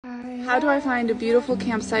How do I find beautiful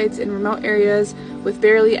campsites in remote areas with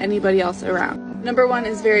barely anybody else around? Number one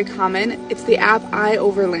is very common. It's the app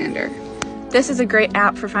iOverlander. This is a great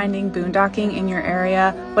app for finding boondocking in your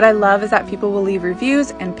area. What I love is that people will leave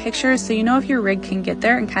reviews and pictures so you know if your rig can get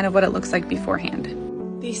there and kind of what it looks like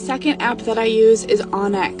beforehand. The second app that I use is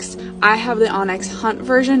onX. I have the onX Hunt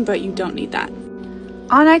version, but you don't need that.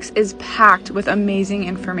 onX is packed with amazing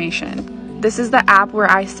information. This is the app where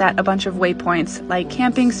I set a bunch of waypoints, like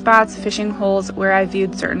camping spots, fishing holes, where I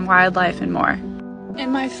viewed certain wildlife, and more.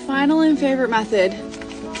 And my final and favorite method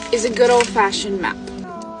is a good old-fashioned map.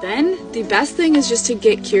 Then, the best thing is just to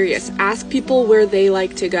get curious. Ask people where they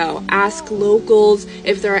like to go. Ask locals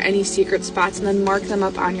if there are any secret spots, and then mark them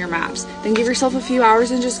up on your maps. Then give yourself a few hours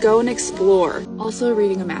and just go and explore. Also,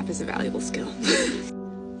 reading a map is a valuable skill.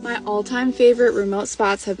 My all-time favorite remote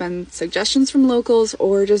spots have been suggestions from locals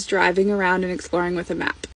or just driving around and exploring with a map.